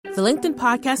The LinkedIn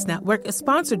Podcast Network is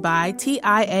sponsored by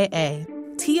TIAA.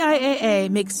 TIAA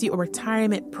makes you a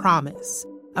retirement promise,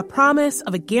 a promise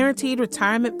of a guaranteed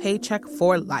retirement paycheck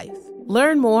for life.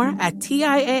 Learn more at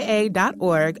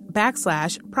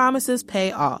TIAA.org/promises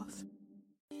pay off.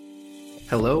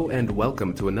 Hello and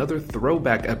welcome to another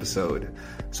throwback episode.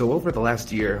 So over the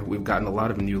last year, we've gotten a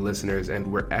lot of new listeners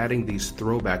and we're adding these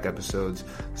throwback episodes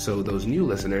so those new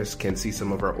listeners can see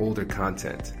some of our older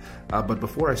content. But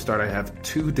before I start, I have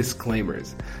two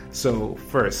disclaimers. So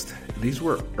first, these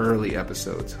were early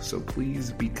episodes, so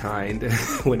please be kind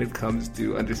when it comes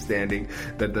to understanding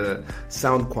that the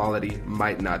sound quality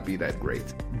might not be that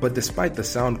great. But despite the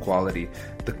sound quality,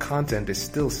 the content is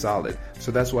still solid.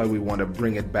 So that's why we want to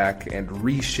bring it back and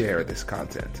reshare this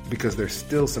content, because there's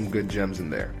still some good gems in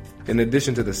there. In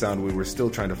addition to the sound, we were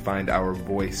still trying to find our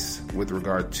voice with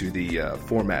regard to the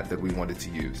format that we wanted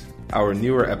to use. Our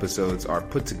newer episodes are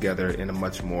put together in a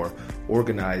much more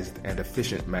organized and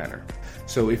efficient manner.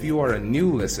 So if you are a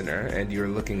new listener and you're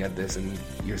looking at this and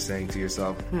you're saying to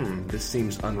yourself, this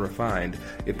seems unrefined,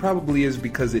 it probably is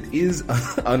because it is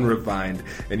unrefined,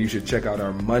 and you should check out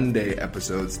our Monday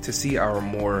episodes to see our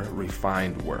more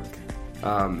refined work.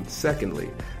 Secondly,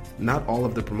 not all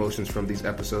of the promotions from these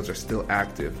episodes are still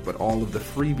active, but all of the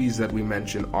freebies that we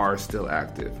mention are still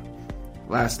active.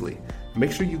 Lastly,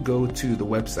 make sure you go to the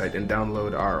website and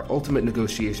download our Ultimate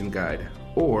Negotiation Guide,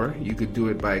 or you could do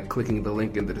it by clicking the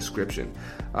link in the description.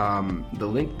 The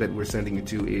link that we're sending you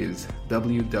to is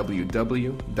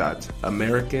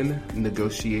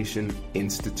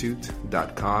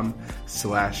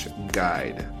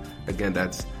www.americannegotiationinstitute.com/guide. Again,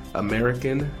 that's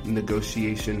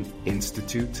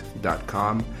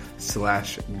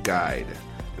americannegotiationinstitute.com/guide.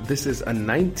 This is a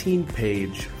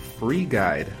 19-page free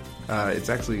guide. It's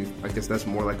actually, I guess that's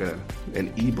more like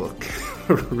an ebook,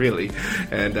 really.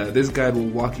 And this guide will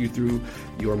walk you through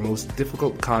your most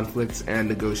difficult conflicts and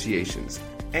negotiations.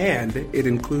 And it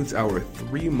includes our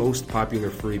 3 most popular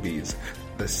freebies: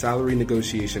 the Salary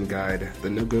Negotiation Guide, the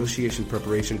Negotiation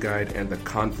Preparation Guide, and the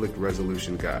Conflict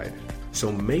Resolution Guide. So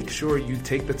make sure you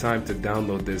take the time to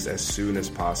download this as soon as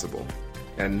possible.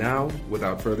 And now,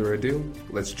 without further ado,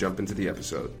 let's jump into the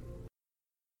episode.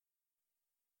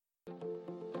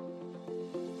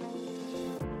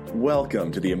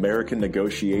 Welcome to the American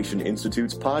Negotiation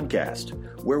Institute's podcast,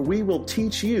 where we will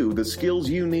teach you the skills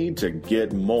you need to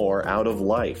get more out of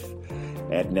life.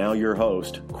 And now your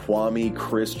host, Kwame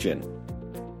Christian.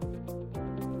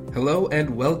 Hello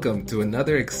and welcome to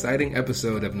another exciting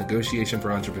episode of Negotiation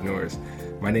for Entrepreneurs.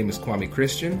 My name is Kwame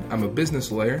Christian. I'm a business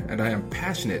lawyer and I am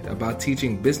passionate about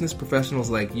teaching business professionals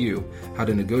like you how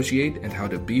to negotiate and how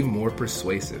to be more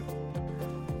persuasive.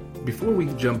 Before we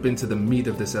jump into the meat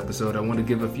of this episode, I want to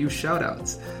give a few shout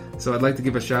outs. So I'd like to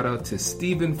give a shout out to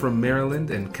Stephen from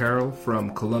Maryland and Carol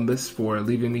from Columbus for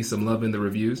leaving me some love in the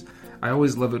reviews. I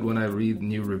always love it when I read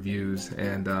new reviews,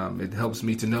 and it helps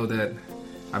me to know that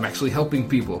I'm actually helping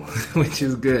people, which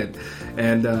is good.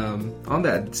 And on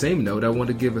that same note, I want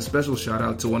to give a special shout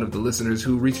out to one of the listeners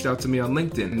who reached out to me on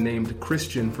LinkedIn named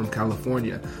Christian from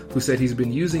California, who said he's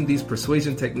been using these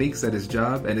persuasion techniques at his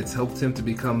job and it's helped him to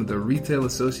become the retail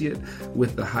associate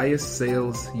with the highest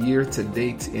sales year to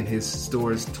date in his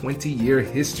store's 20-year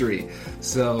history.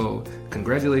 So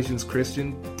congratulations,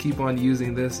 Christian. Keep on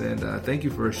using this, and thank you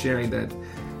for sharing that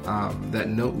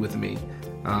note with me.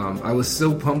 I was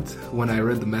so pumped when I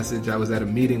read the message. I was at a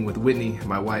meeting with Whitney,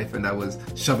 my wife, and I was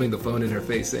shoving the phone in her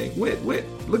face saying, Whit,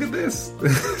 look at this.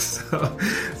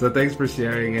 so thanks for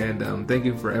sharing, and thank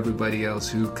you for everybody else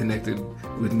who connected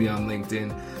with me on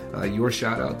LinkedIn. Your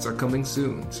shout outs are coming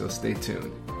soon, so stay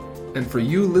tuned. And for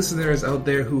you listeners out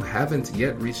there who haven't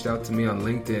yet reached out to me on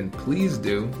LinkedIn, please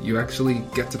do. You actually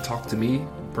get to talk to me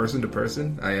person to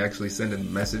person. I actually send a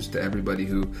message to everybody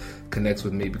who connects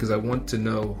with me because I want to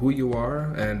know who you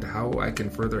are and how I can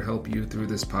further help you through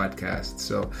this podcast.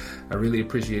 So I really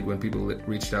appreciate when people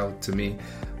reached out to me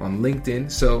on LinkedIn.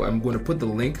 So I'm going to put the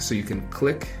link so you can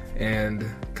click and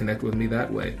connect with me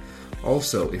that way.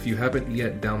 Also, if you haven't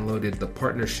yet downloaded the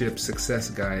Partnership Success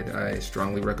Guide, I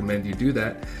strongly recommend you do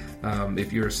that.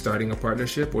 If you're starting a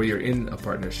partnership or you're in a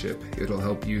partnership, it'll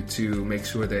help you to make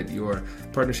sure that your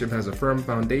partnership has a firm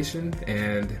foundation,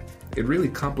 and it really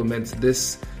complements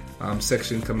this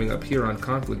section coming up here on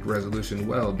conflict resolution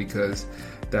well, because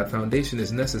that foundation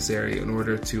is necessary in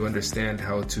order to understand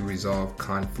how to resolve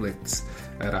conflicts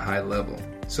at a high level.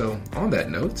 So on that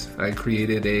note, I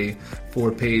created a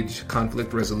 4-page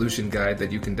conflict resolution guide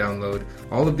that you can download.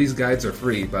 All of these guides are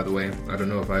free, by the way. I don't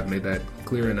know if I've made that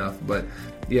clear enough, but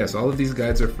yes, all of these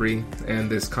guides are free, and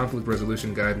this conflict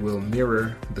resolution guide will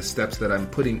mirror the steps that I'm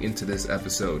putting into this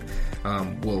episode,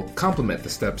 will complement the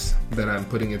steps that I'm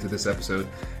putting into this episode,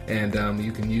 and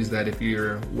you can use that if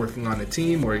you're working on a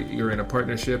team or you're in a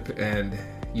partnership and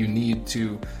you need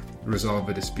to resolve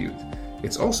a dispute.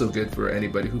 It's also good for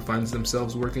anybody who finds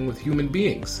themselves working with human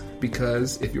beings,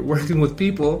 because if you're working with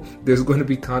people, there's going to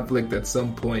be conflict at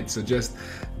some point. So just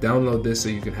download this so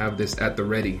you can have this at the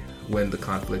ready when the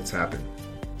conflicts happen.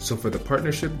 So for the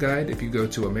partnership guide, if you go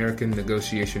to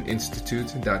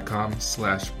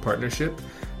AmericanNegotiationInstitute.com/partnership,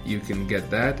 you can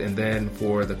get that. And then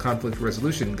for the conflict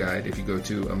resolution guide, if you go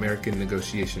to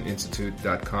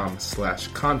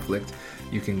AmericanNegotiationInstitute.com/conflict,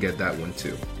 you can get that one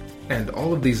too. And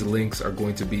all of these links are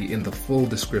going to be in the full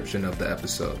description of the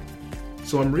episode.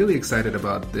 So I'm really excited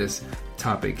about this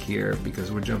topic here because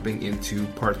we're jumping into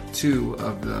part 2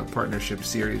 of the partnership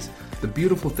series. The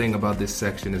beautiful thing about this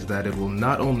section is that it will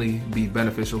not only be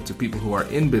beneficial to people who are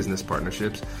in business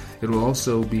partnerships, it will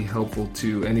also be helpful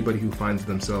to anybody who finds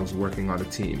themselves working on a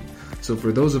team. So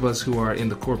for those of us who are in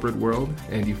the corporate world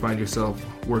and you find yourself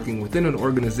working within an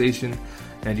organization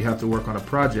and you have to work on a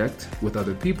project with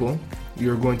other people,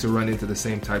 you're going to run into the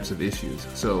same types of issues.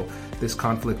 So this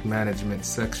conflict management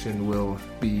section will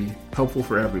be helpful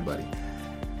for everybody.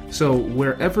 So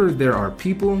wherever there are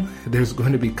people, there's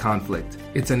going to be conflict.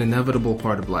 It's an inevitable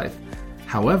part of life.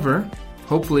 However,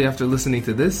 hopefully after listening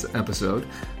to this episode,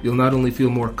 you'll not only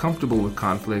feel more comfortable with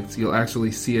conflict, you'll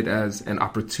actually see it as an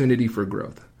opportunity for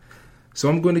growth. So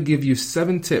I'm going to give you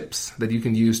 7 tips that you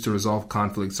can use to resolve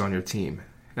conflicts on your team.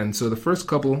 And so the first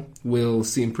couple will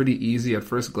seem pretty easy at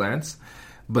first glance,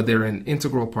 but they're an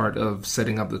integral part of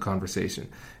setting up the conversation.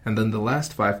 And then the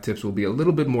last 5 tips will be a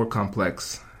little bit more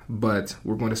complex, but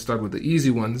we're going to start with the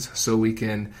easy ones so we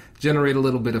can generate a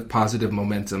little bit of positive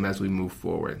momentum as we move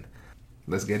forward.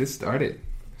 Let's get it started.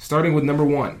 Starting with number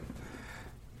 1.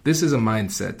 This is a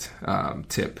mindset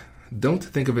tip. Don't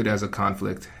think of it as a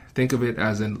conflict. Think of it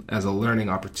as a learning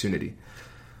opportunity.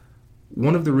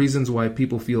 One of the reasons why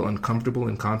people feel uncomfortable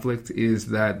in conflict is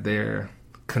that they're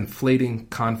conflating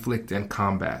conflict and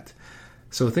combat.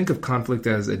 So think of conflict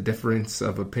as a difference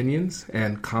of opinions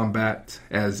and combat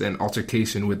as an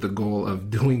altercation with the goal of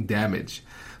doing damage.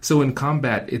 So in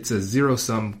combat, it's a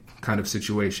zero-sum kind of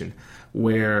situation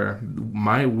where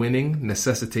my winning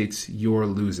necessitates your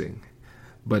losing.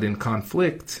 But in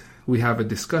conflict, we have a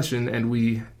discussion and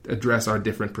we address our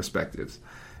different perspectives.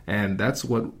 And that's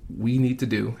what we need to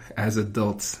do as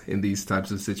adults in these types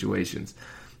of situations.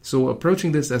 So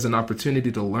approaching this as an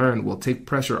opportunity to learn will take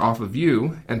pressure off of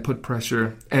you and put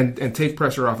pressure and take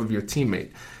pressure off of your teammate.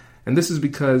 And this is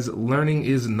because learning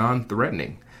is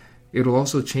non-threatening. It will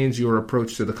also change your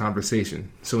approach to the conversation.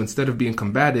 So instead of being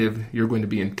combative, you're going to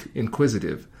be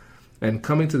inquisitive. And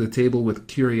coming to the table with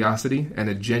curiosity and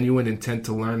a genuine intent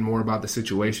to learn more about the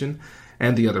situation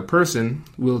and the other person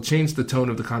will change the tone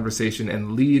of the conversation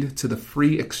and lead to the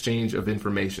free exchange of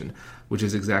information, which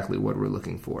is exactly what we're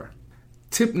looking for.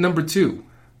 Tip number 2,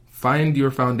 find your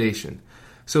foundation.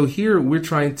 So here we're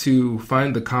trying to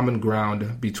find the common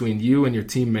ground between you and your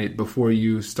teammate before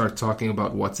you start talking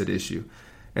about what's at issue.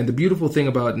 And the beautiful thing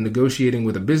about negotiating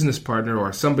with a business partner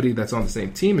or somebody that's on the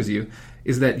same team as you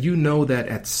is that you know that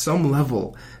at some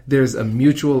level there's a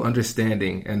mutual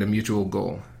understanding and a mutual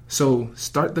goal. So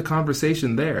start the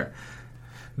conversation there.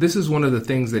 This is one of the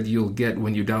things that you'll get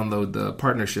when you download the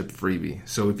partnership freebie.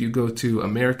 So if you go to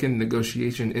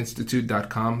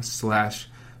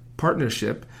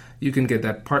AmericanNegotiationInstitute.com/partnership, you can get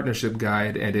that partnership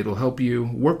guide and it'll help you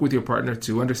work with your partner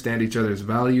to understand each other's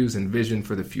values and vision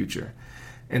for the future.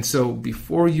 And so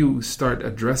before you start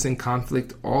addressing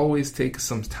conflict, always take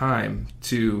some time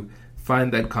to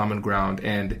find that common ground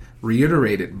and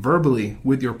reiterate it verbally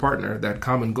with your partner, that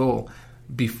common goal,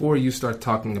 before you start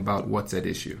talking about what's at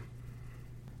issue.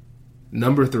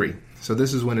 Number 3. So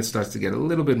this is when it starts to get a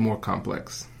little bit more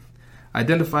complex.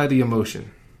 Identify the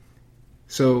emotion.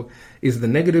 So is the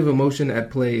negative emotion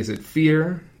at play? Is it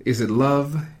fear? Is it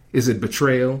love? Is it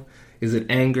betrayal? Is it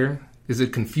anger? Is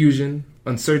it confusion,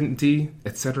 uncertainty,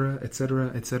 etc.,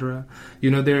 etc., etc.?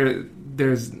 You know,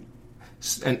 there's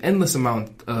an endless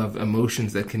amount of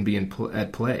emotions that can be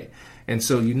at play. And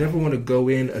so you never want to go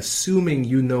in assuming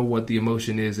you know what the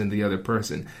emotion is in the other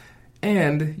person.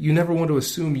 And you never want to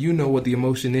assume you know what the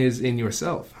emotion is in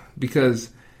yourself, because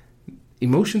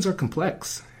emotions are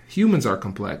complex. Humans are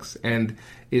complex, and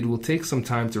it will take some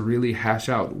time to really hash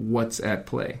out what's at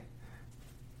play.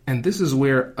 And this is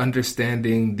where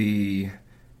understanding the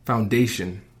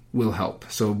foundation will help.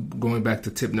 So going back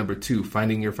to tip number 2,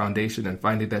 finding your foundation and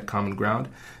finding that common ground,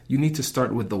 you need to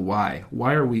start with the why.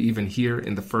 Why are we even here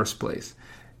in the first place?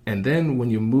 And then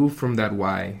when you move from that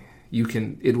why,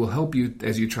 it will help you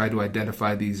as you try to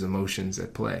identify these emotions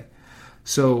at play.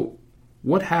 So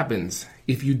what happens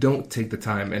if you don't take the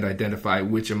time and identify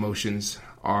which emotions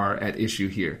are at issue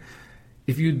here?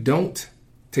 If you don't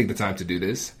take the time to do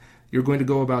this, you're going to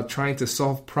go about trying to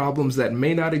solve problems that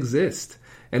may not exist.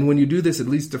 And when you do this, it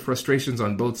leads to frustrations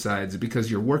on both sides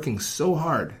because you're working so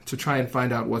hard to try and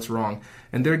find out what's wrong.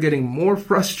 And they're getting more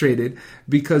frustrated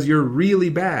because you're really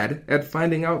bad at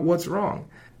finding out what's wrong.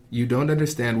 You don't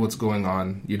understand what's going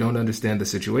on. You don't understand the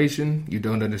situation. You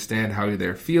don't understand how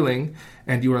they're feeling.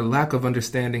 And your lack of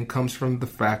understanding comes from the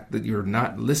fact that you're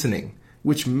not listening,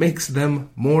 which makes them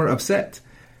more upset.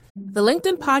 The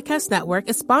LinkedIn Podcast Network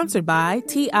is sponsored by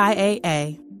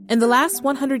TIAA. In the last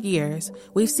 100 years,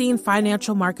 we've seen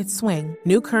financial markets swing,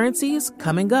 new currencies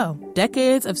come and go,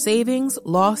 decades of savings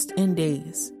lost in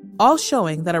days, all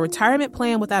showing that a retirement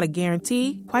plan without a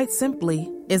guarantee, quite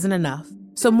simply, isn't enough.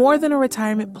 So more than a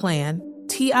retirement plan,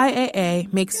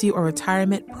 TIAA makes you a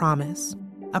retirement promise.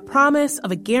 A promise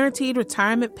of a guaranteed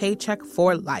retirement paycheck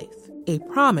for life. A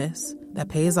promise that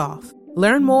pays off.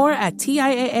 Learn more at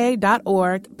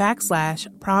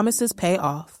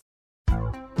TIAA.org/promisespayoff.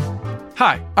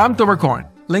 Hi, I'm Tomer Cohen,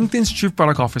 LinkedIn's Chief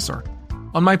Product Officer.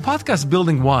 On my podcast,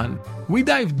 Building One, we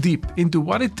dive deep into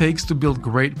what it takes to build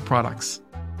great products.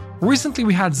 Recently,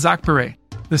 we had Zach Perret,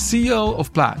 the CEO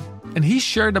of Plaid, and he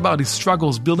shared about his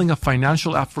struggles building a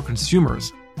financial app for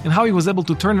consumers and how he was able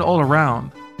to turn it all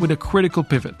around with a critical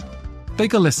pivot.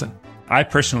 Take a listen. I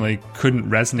personally couldn't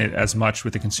resonate as much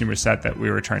with the consumer set that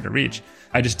we were trying to reach.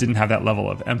 I just didn't have that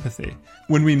level of empathy.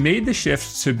 When we made the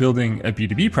shift to building a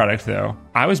B2B product, though,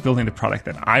 I was building the product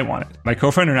that I wanted. My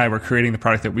co-founder and I were creating the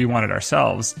product that we wanted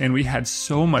ourselves, and we had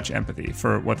so much empathy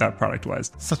for what that product was.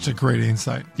 Such a great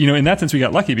insight. In that sense, we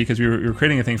got lucky because we were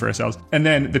creating a thing for ourselves. And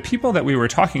then the people that we were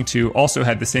talking to also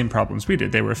had the same problems we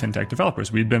did. They were fintech developers.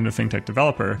 We'd been a fintech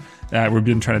developer. We'd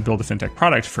been trying to build a fintech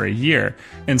product for a year.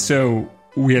 And so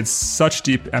we had such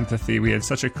deep empathy. We had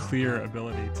such a clear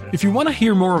ability to... If you want to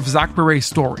hear more of Zach Perret's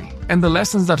story and the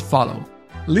lessons that follow,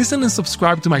 listen and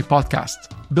subscribe to my podcast,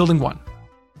 Building One.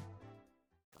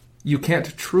 You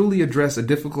can't truly address a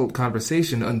difficult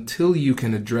conversation until you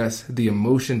can address the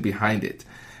emotion behind it.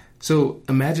 So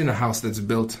imagine a house that's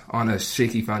built on a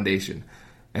shaky foundation.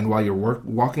 And while you're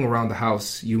walking around the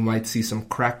house, you might see some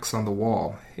cracks on the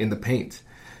wall in the paint.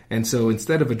 And so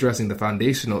instead of addressing the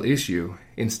foundational issue,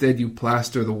 instead you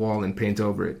plaster the wall and paint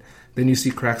over it. Then you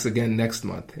see cracks again next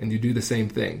month, and you do the same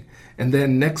thing. And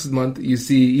then next month you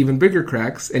see even bigger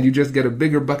cracks, and you just get a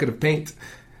bigger bucket of paint.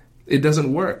 It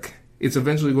doesn't work. It's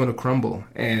eventually going to crumble,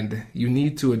 and you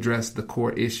need to address the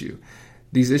core issue.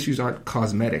 These issues aren't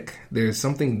cosmetic. There's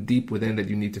something deep within that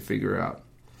you need to figure out.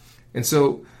 And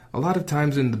so a lot of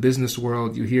times in the business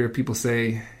world, you hear people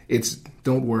say,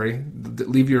 don't worry,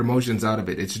 leave your emotions out of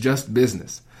it. It's just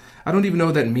business. I don't even know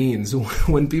what that means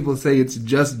when people say it's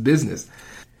just business.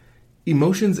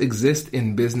 Emotions exist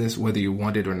in business whether you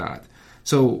want it or not.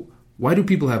 So why do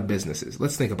people have businesses?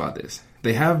 Let's think about this.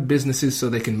 They have businesses so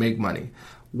they can make money.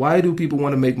 Why do people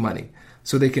want to make money?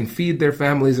 So they can feed their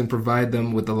families and provide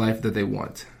them with the life that they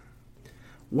want.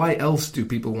 Why else do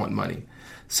people want money?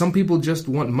 Some people just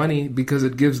want money because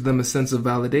it gives them a sense of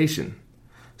validation.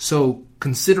 So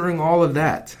considering all of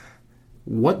that,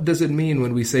 what does it mean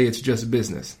when we say it's just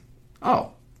business?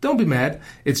 Oh, don't be mad.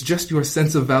 It's just your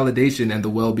sense of validation and the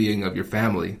well-being of your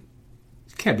family.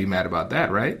 You can't be mad about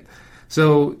that, right?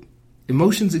 So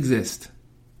emotions exist.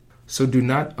 So do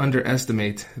not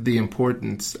underestimate the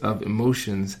importance of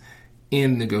emotions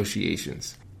in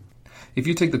negotiations. If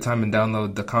you take the time and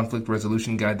download the conflict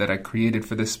resolution guide that I created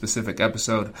for this specific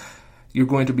episode, you're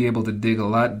going to be able to dig a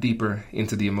lot deeper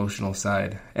into the emotional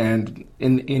side and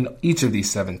in each of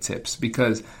these 7 tips,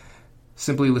 because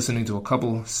simply listening to a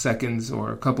couple seconds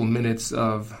or a couple minutes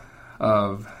of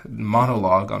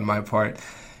monologue on my part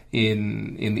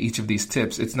in each of these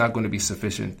tips, it's not going to be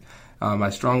sufficient. I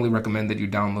strongly recommend that you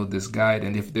download this guide,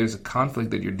 and if there's a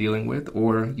conflict that you're dealing with,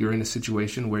 or you're in a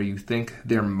situation where you think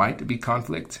there might be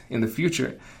conflict in the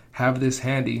future, have this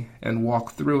handy and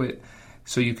walk through it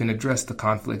so you can address the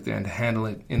conflict and handle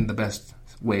it in the best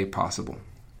way possible.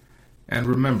 And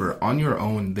remember, on your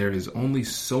own, there is only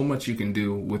so much you can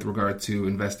do with regard to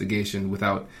investigation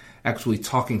without actually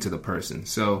talking to the person.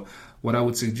 So what I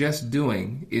would suggest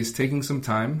doing is taking some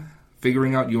time,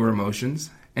 figuring out your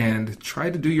emotions, and try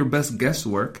to do your best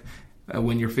guesswork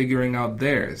when you're figuring out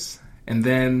theirs. And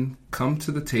then come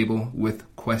to the table with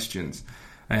questions.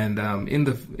 And in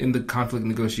the conflict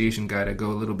negotiation guide, I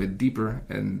go a little bit deeper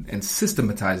and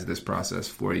systematize this process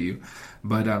for you.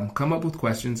 But come up with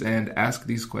questions and ask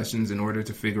these questions in order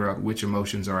to figure out which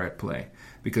emotions are at play.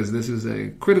 Because this is a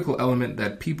critical element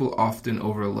that people often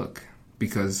overlook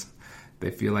because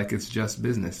they feel like it's just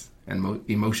business and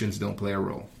emotions don't play a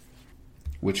role,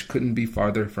 which couldn't be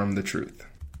farther from the truth.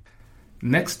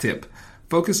 Next tip,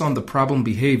 focus on the problem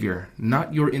behavior,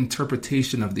 not your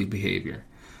interpretation of the behavior.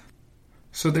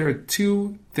 So there are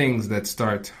two things that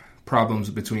start problems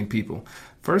between people.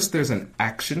 First, there's an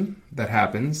action that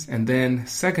happens, and then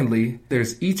secondly,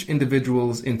 there's each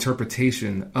individual's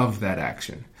interpretation of that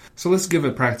action. So let's give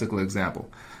a practical example.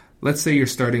 Let's say you're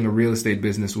starting a real estate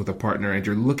business with a partner and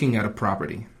you're looking at a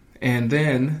property. And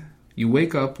then you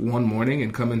wake up one morning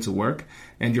and come into work,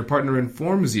 and your partner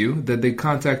informs you that they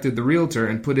contacted the realtor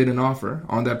and put in an offer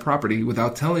on that property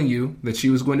without telling you that she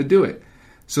was going to do it.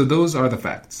 So those are the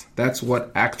facts. That's what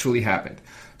actually happened.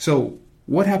 So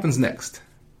what happens next?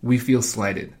 We feel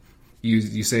slighted.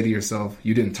 You say to yourself,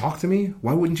 you didn't talk to me?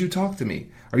 Why wouldn't you talk to me?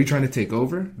 Are you trying to take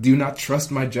over? Do you not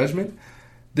trust my judgment?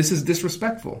 This is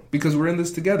disrespectful because we're in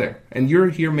this together and you're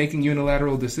here making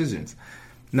unilateral decisions.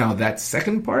 Now that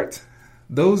second part,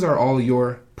 those are all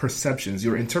your perceptions,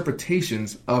 your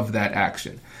interpretations of that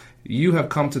action. You have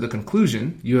come to the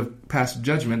conclusion, you have passed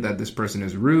judgment that this person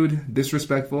is rude,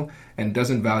 disrespectful, and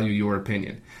doesn't value your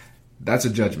opinion. That's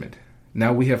a judgment.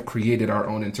 Now we have created our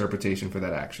own interpretation for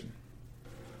that action.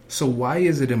 So why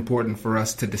is it important for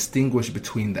us to distinguish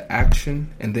between the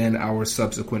action and then our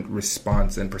subsequent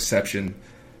response and perception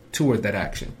toward that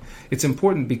action? It's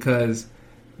important because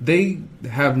they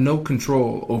have no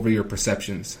control over your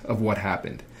perceptions of what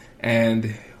happened.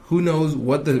 And who knows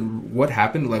what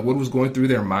happened, like what was going through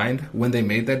their mind when they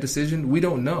made that decision? We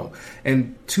don't know.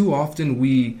 And too often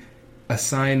we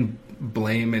assign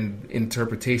blame and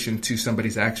interpretation to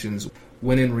somebody's actions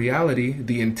when in reality,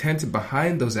 the intent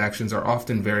behind those actions are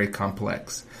often very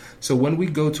complex. So when we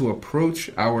go to approach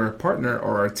our partner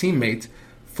or our teammate,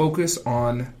 focus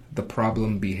on the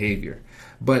problem behavior.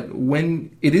 But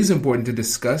when it is important to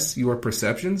discuss your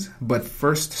perceptions, but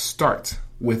first start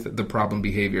with the problem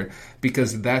behavior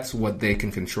because that's what they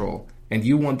can control. And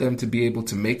you want them to be able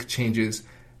to make changes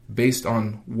based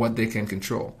on what they can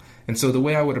control. And so the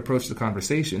way I would approach the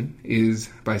conversation is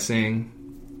by saying,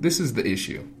 this is the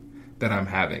issue that I'm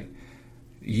having.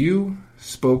 You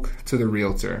spoke to the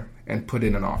realtor and put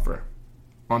in an offer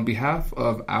on behalf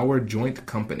of our joint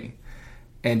company,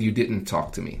 and you didn't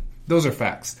talk to me. Those are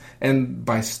facts. And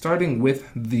by starting with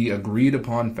the agreed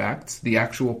upon facts, the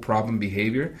actual problem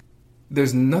behavior,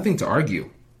 there's nothing to argue.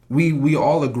 We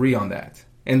all agree on that.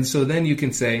 And so then you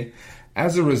can say,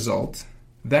 as a result,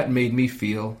 that made me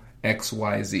feel X,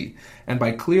 Y, Z. And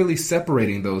by clearly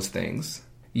separating those things,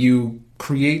 you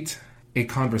create a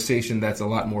conversation that's a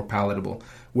lot more palatable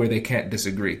where they can't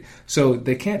disagree. So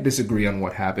they can't disagree on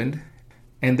what happened,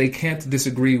 and they can't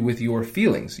disagree with your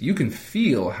feelings. You can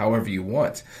feel however you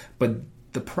want, but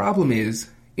the problem is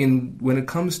when it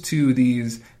comes to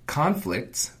these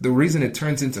conflicts, the reason it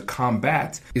turns into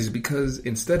combat is because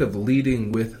instead of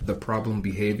leading with the problem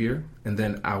behavior and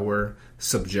then our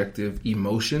subjective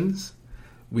emotions,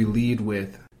 we lead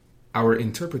with our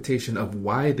interpretation of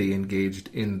why they engaged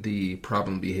in the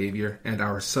problem behavior and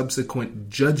our subsequent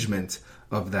judgment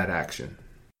of that action.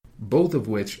 Both of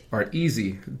which are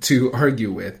easy to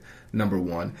argue with, number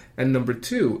one. And number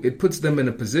two, it puts them in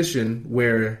a position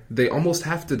where they almost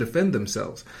have to defend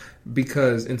themselves.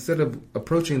 Because instead of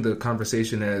approaching the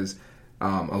conversation as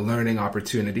a learning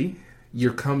opportunity,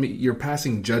 you're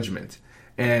passing judgment.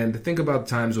 And think about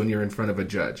times when you're in front of a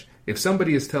judge. If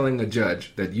somebody is telling a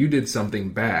judge that you did something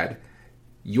bad,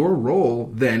 your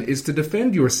role then is to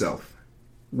defend yourself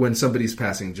when somebody's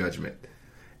passing judgment.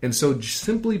 And so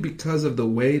simply because of the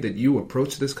way that you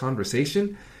approach this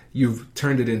conversation, you've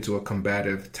turned it into a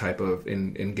combative type of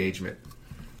engagement.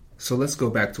 So let's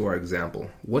go back to our example.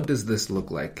 What does this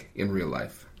look like in real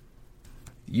life?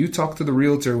 You talk to the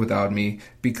realtor without me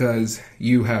because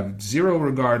you have zero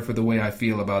regard for the way I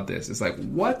feel about this. It's like,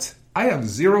 what? I have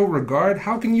zero regard?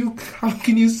 How can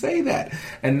you say that?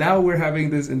 And now we're having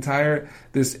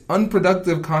this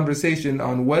unproductive conversation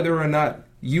on whether or not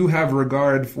you have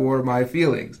regard for my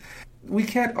feelings. We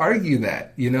can't argue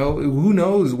that, Who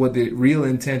knows what the real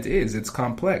intent is? It's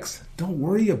complex. Don't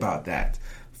worry about that.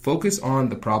 Focus on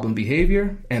the problem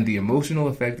behavior and the emotional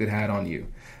effect it had on you.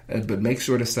 But make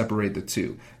sure to separate the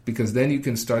two, because then you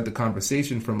can start the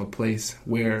conversation from a place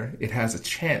where it has a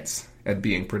chance at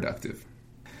being productive.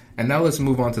 And now let's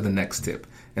move on to the next tip.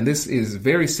 And this is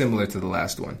very similar to the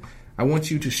last one. I want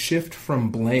you to shift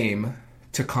from blame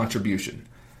to contribution.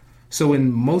 So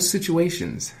in most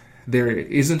situations, there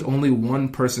isn't only one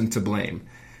person to blame.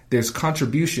 There's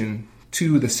contribution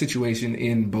to the situation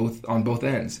on both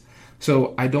ends.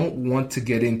 So I don't want to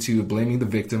get into blaming the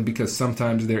victim, because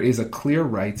sometimes there is a clear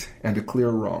right and a clear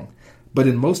wrong. But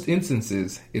in most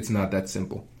instances, it's not that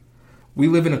simple. We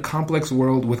live in a complex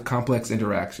world with complex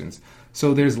interactions.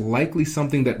 So there's likely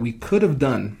something that we could have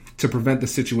done to prevent the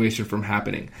situation from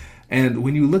happening. And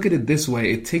when you look at it this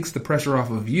way, it takes the pressure off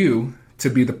of you to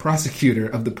be the prosecutor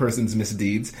of the person's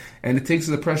misdeeds, and it takes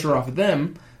the pressure off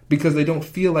them because they don't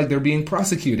feel like they're being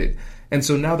prosecuted. And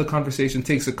so now the conversation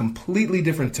takes a completely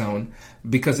different tone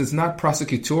because it's not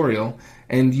prosecutorial,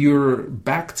 and you're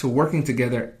back to working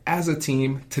together as a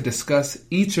team to discuss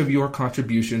each of your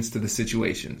contributions to the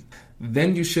situation.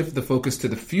 Then you shift the focus to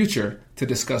the future to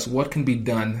discuss what can be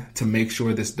done to make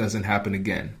sure this doesn't happen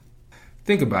again.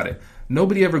 Think about it.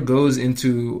 Nobody ever goes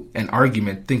into an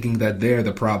argument thinking that they're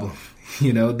the problem.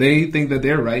 They think that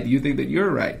they're right, you think that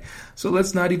you're right. So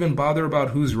let's not even bother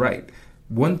about who's right.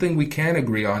 One thing we can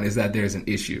agree on is that there's an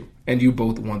issue, and you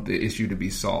both want the issue to be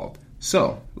solved.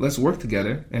 So let's work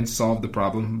together and solve the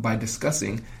problem by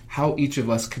discussing how each of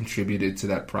us contributed to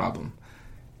that problem.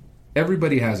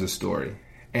 Everybody has a story,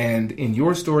 and in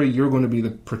your story, you're going to be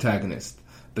the protagonist,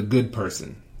 the good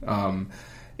person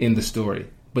in the story.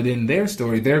 But in their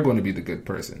story, they're going to be the good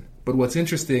person. But what's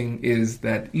interesting is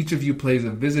that each of you plays a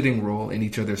visiting role in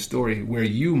each other's story where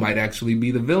you might actually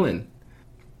be the villain.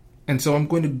 And so I'm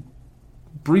going to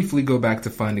briefly go back to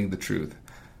finding the truth.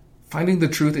 Finding the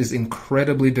truth is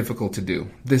incredibly difficult to do.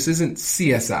 This isn't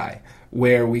CSI,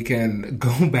 where we can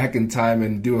go back in time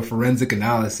and do a forensic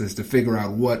analysis to figure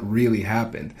out what really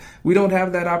happened. We don't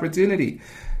have that opportunity.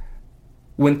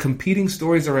 When competing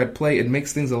stories are at play, it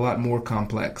makes things a lot more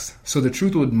complex. So the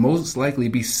truth would most likely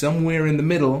be somewhere in the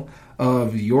middle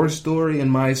of your story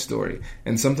and my story.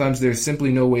 And sometimes there's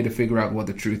simply no way to figure out what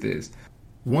the truth is.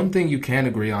 One thing you can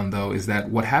agree on, though, is that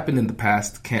what happened in the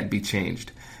past can't be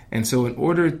changed. And so in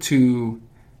order to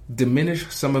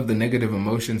diminish some of the negative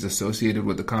emotions associated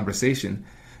with the conversation,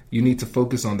 you need to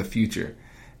focus on the future.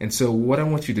 And so what I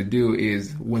want you to do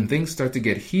is, when things start to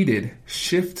get heated,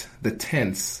 shift the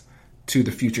tense to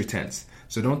the future tense.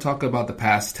 So don't talk about the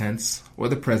past tense or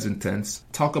the present tense.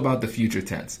 Talk about the future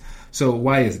tense. So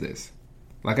why is this?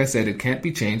 Like I said, it can't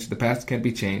be changed. The past can't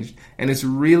be changed. And it's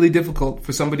really difficult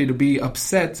for somebody to be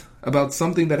upset about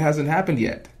something that hasn't happened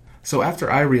yet. So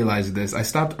after I realized this, I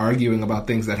stopped arguing about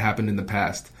things that happened in the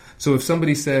past. So if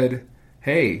somebody said,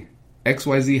 hey,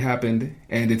 XYZ happened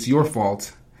and it's your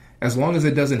fault, as long as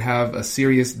it doesn't have a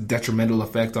serious detrimental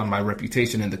effect on my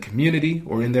reputation in the community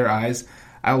or in their eyes,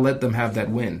 I'll let them have that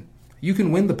win. You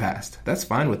can win the past. That's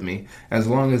fine with me, as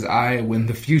long as I win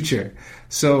the future.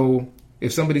 So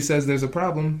if somebody says there's a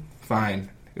problem, fine.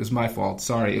 It was my fault.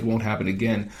 Sorry, it won't happen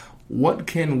again. What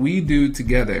can we do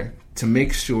together to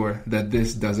make sure that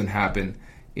this doesn't happen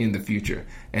in the future?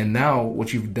 And now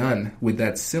what you've done with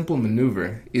that simple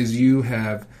maneuver is you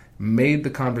have made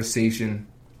the conversation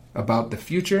about the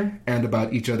future and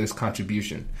about each other's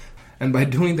contribution. And by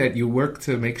doing that, you work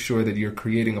to make sure that you're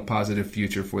creating a positive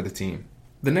future for the team.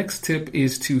 The next tip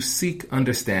is to seek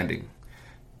understanding.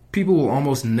 People will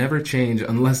almost never change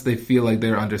unless they feel like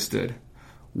they're understood.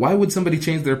 Why would somebody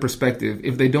change their perspective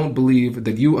if they don't believe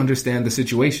that you understand the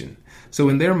situation? So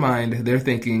in their mind, they're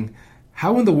thinking,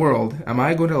 how in the world am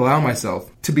I going to allow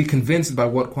myself to be convinced by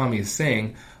what Kwame is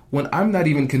saying when I'm not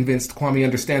even convinced Kwame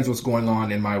understands what's going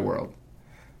on in my world?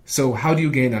 So how do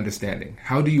you gain understanding?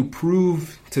 How do you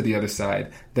prove to the other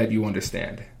side that you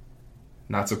understand?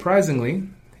 Not surprisingly,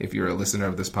 if you're a listener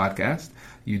of this podcast,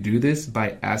 you do this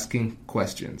by asking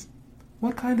questions.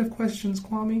 What kind of questions,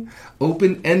 Kwame?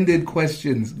 Open-ended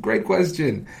questions. Great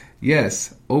question.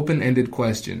 Yes, open-ended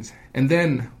questions. And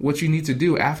then what you need to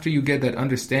do after you get that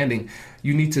understanding,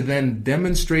 you need to then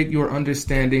demonstrate your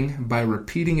understanding by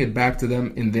repeating it back to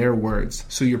them in their words.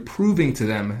 So you're proving to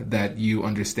them that you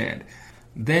understand.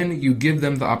 Then you give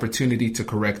them the opportunity to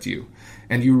correct you.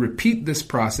 And you repeat this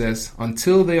process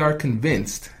until they are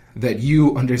convinced that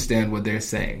you understand what they're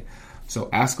saying. So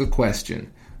ask a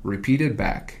question, repeat it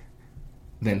back,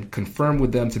 then confirm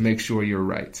with them to make sure you're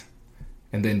right.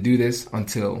 And then do this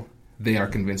until they are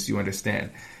convinced you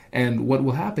understand. And what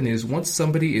will happen is once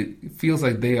somebody feels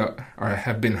like they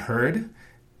have been heard,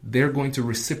 they're going to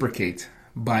reciprocate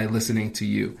by listening to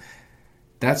you.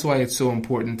 That's why it's so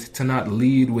important to not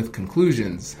lead with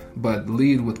conclusions, but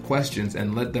lead with questions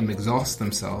and let them exhaust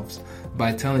themselves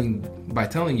by telling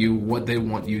you what they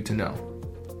want you to know.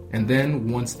 And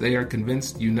then once they are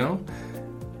convinced you know,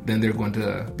 then they're going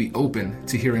to be open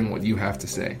to hearing what you have to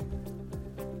say.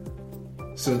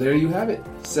 So there you have it.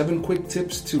 7 quick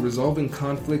tips to resolving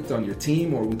conflict on your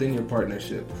team or within your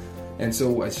partnership. And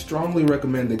so I strongly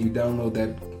recommend that you download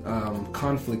that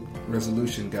conflict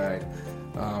resolution guide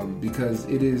because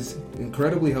it is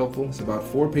incredibly helpful. It's about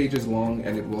 4 pages long,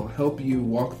 and it will help you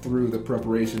walk through the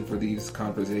preparation for these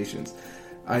conversations.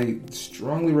 I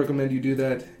strongly recommend you do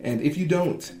that. And if you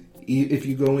don't, if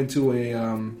you go into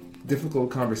a difficult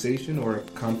conversation or a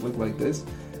conflict like this,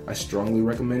 I strongly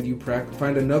recommend you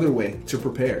find another way to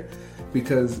prepare,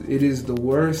 because it is the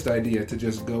worst idea to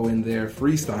just go in there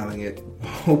freestyling it,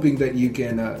 hoping that you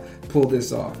can pull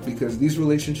this off, because these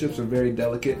relationships are very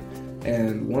delicate,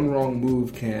 and one wrong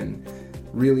move can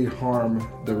really harm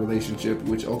the relationship,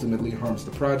 which ultimately harms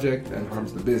the project and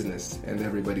harms the business, and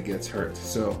everybody gets hurt.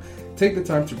 So take the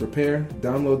time to prepare,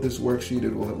 download this worksheet.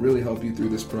 It will really help you through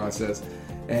this process,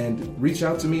 and reach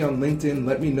out to me on LinkedIn.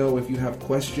 Let me know if you have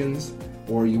questions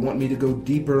or you want me to go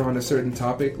deeper on a certain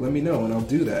topic. Let me know and I'll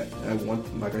do that.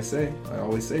 Like I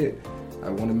always say it, I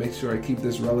want to make sure I keep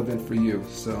this relevant for you.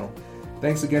 So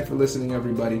thanks again for listening,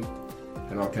 everybody,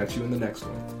 and I'll catch you in the next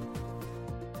one.